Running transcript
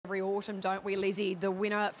every autumn, don't we, Lizzie? The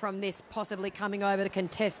winner from this possibly coming over to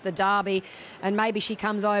contest the Derby, and maybe she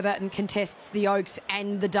comes over and contests the Oaks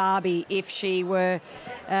and the Derby if she were,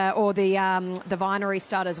 or the Vinery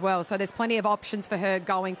Stud as well. So there's plenty of options for her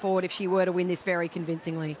going forward if she were to win this very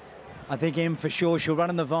convincingly. I think for sure she'll run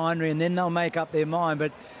in the Vinery and then they'll make up their mind.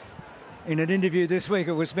 But in an interview this week,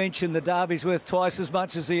 it was mentioned the Derby's worth twice as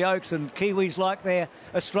much as the Oaks, and Kiwis like their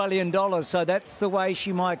Australian dollars, so that's the way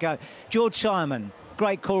she might go. George Simon,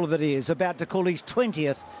 great caller that he is, about to call his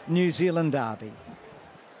 20th New Zealand Derby.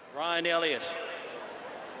 Ryan Elliott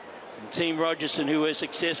and Team Rogerson, who were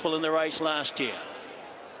successful in the race last year.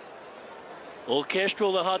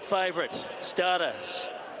 Orchestral, the hot favourite. Starter,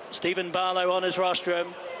 Stephen Barlow on his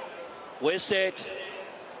rostrum. We're set.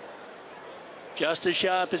 Justice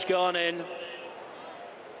Sharp has gone in.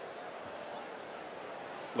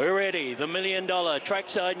 We're ready. The $1 million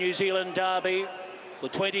Trackside New Zealand Derby for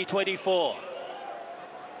 2024.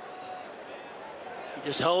 He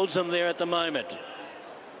just holds them there at the moment.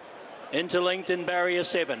 Interlinked in barrier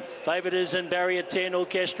 7. Favourite is in barrier 10,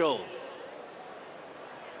 Orchestral.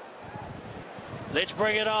 Let's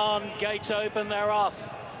bring it on. Gates open, they're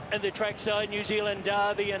off. And the Trackside New Zealand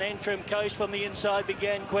Derby, and Antrim Coast from the inside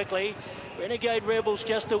began quickly. Renegade Rebels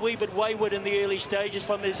just a wee bit wayward in the early stages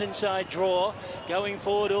from his inside draw. Going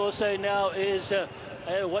forward also now is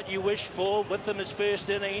What You Wish For, with them as first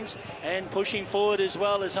innings, and pushing forward as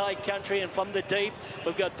well as High Country, and from the deep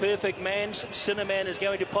we've got Perfect Man. Cinnamon is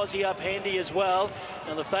going to posse up handy as well,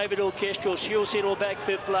 and the favourite Orchestral, she'll settle back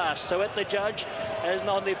fifth last. So at the judge, as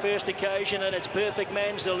on their first occasion, and it's Perfect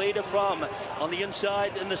Man's the leader from on the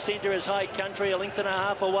inside. In the centre is High Country, a length and a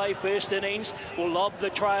half away. First innings will lob the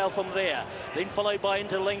trail from there, then followed by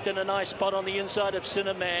Interlinked in a nice spot on the inside of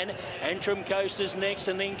Cinnamon. Antrim Coast is next,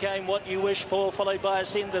 and then came What You Wish For, followed by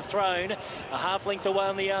Ascend the Throne, a half length away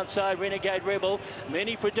on the outside. Renegade Rebel,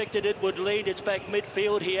 many predicted it would lead. It's back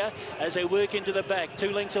midfield here as they work into the back.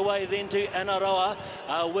 2 lengths away then to Anaroa.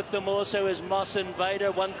 With them also is Moss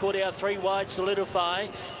Invader, 1 caught out, 3 wide, Solidify.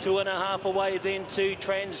 2.5 away then to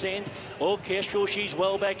Transcend. Orchestral, she's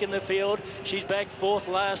well back in the field. She's back fourth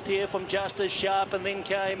last here from Justice Sharp, and then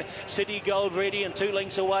came City Gold Ready, and 2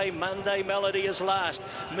 lengths away Monday Melody is last.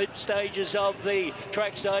 Mid stages of the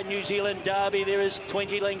Trackside New Zealand Derby, there is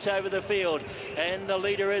 20 lengths over the field, and the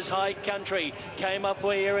leader is High Country. Came up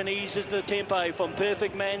for air and eases the tempo from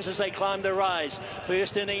Perfect Man's as they climb the rise.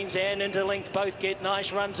 First innings and Interlinked both get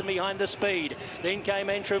nice runs in behind the speed. Then came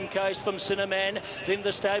Antrim Coast from Cinnamon, then the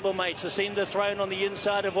stablemates. Ascend the Throne on the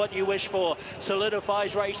inside of What You Wish For.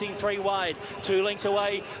 Solidifies racing 3 wide. 2 lengths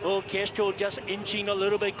away Orchestral, just inching a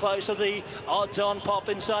little bit closer. The odds on pop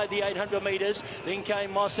inside the 800 metres. Then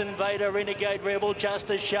came Moss Invader, Renegade Rebel,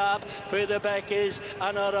 Justice Sharp. Further back is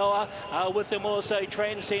Anaroa, with them also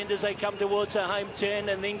Transcend as they come towards a home turn,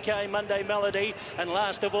 and then came Monday Melody, and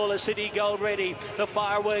last of all is City Gold Ready. The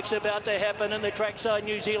fireworks about to happen in the Trackside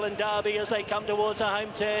New Zealand Derby as they come towards a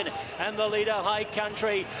home turn, and the leader High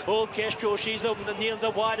Country. Orchestral, she's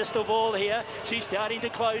the widest of all here. She's starting to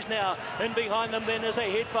close now, and behind them then as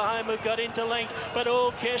they head for home we've got Interlinked, but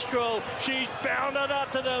Orchestral, she's bounded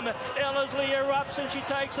up to them. Ellerslie erupts and she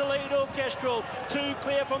takes the lead. Orchestral 2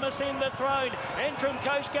 clear from Ascend the Throne. Antrim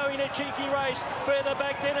Coast going a cheeky race. Further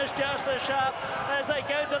back then is Justice Sharp as they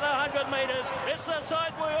go to the 100 metres. It's the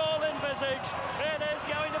side we all envisage. It is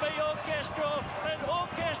going to be Orchestral, an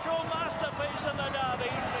Orchestral masterpiece in the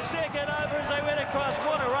Derby. Second over as they went across.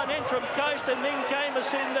 What a run, Antrim Coast, and then came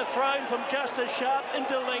Ascend the Throne from Justice Sharp.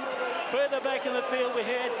 Interlinked. Further back in the field we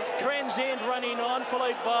had Transcend running on,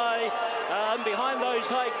 followed by behind those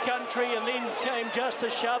High Country, and then came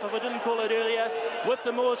Justice Sharp, if I didn't call it earlier. With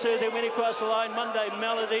them also as they went across the line, Monday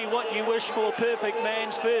Melody, What You Wish For, Perfect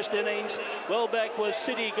Man's first innings. Well back was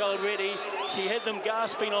City Gold Ready. She had them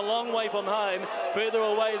gasping a long way from home. Further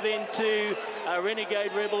away then to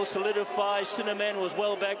Renegade Rebel, Solidify. Cinnamon was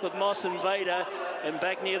well back with Moss Invader, and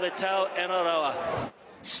back near the tail, Anaroa.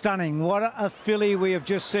 Stunning. What a filly we have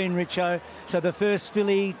just seen, Richo. So the first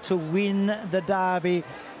filly to win the Derby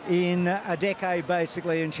in a decade,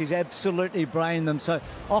 basically, and she's absolutely brained them. So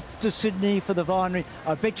off to Sydney for the Vinery.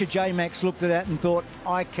 I bet you J-Max looked at that and thought,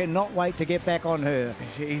 I cannot wait to get back on her.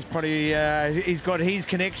 He's probably, he's got his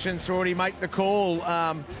connections to already make the call.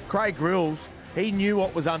 Craig Grills, he knew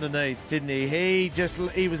what was underneath, didn't he?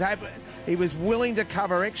 He was willing to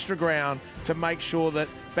cover extra ground to make sure that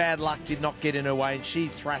bad luck did not get in her way, and she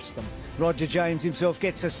thrashed them. Roger James himself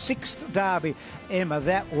gets a 6th Derby. Emma,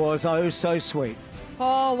 that was oh so sweet.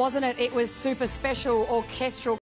 Oh, wasn't it? It was super special. Orchestral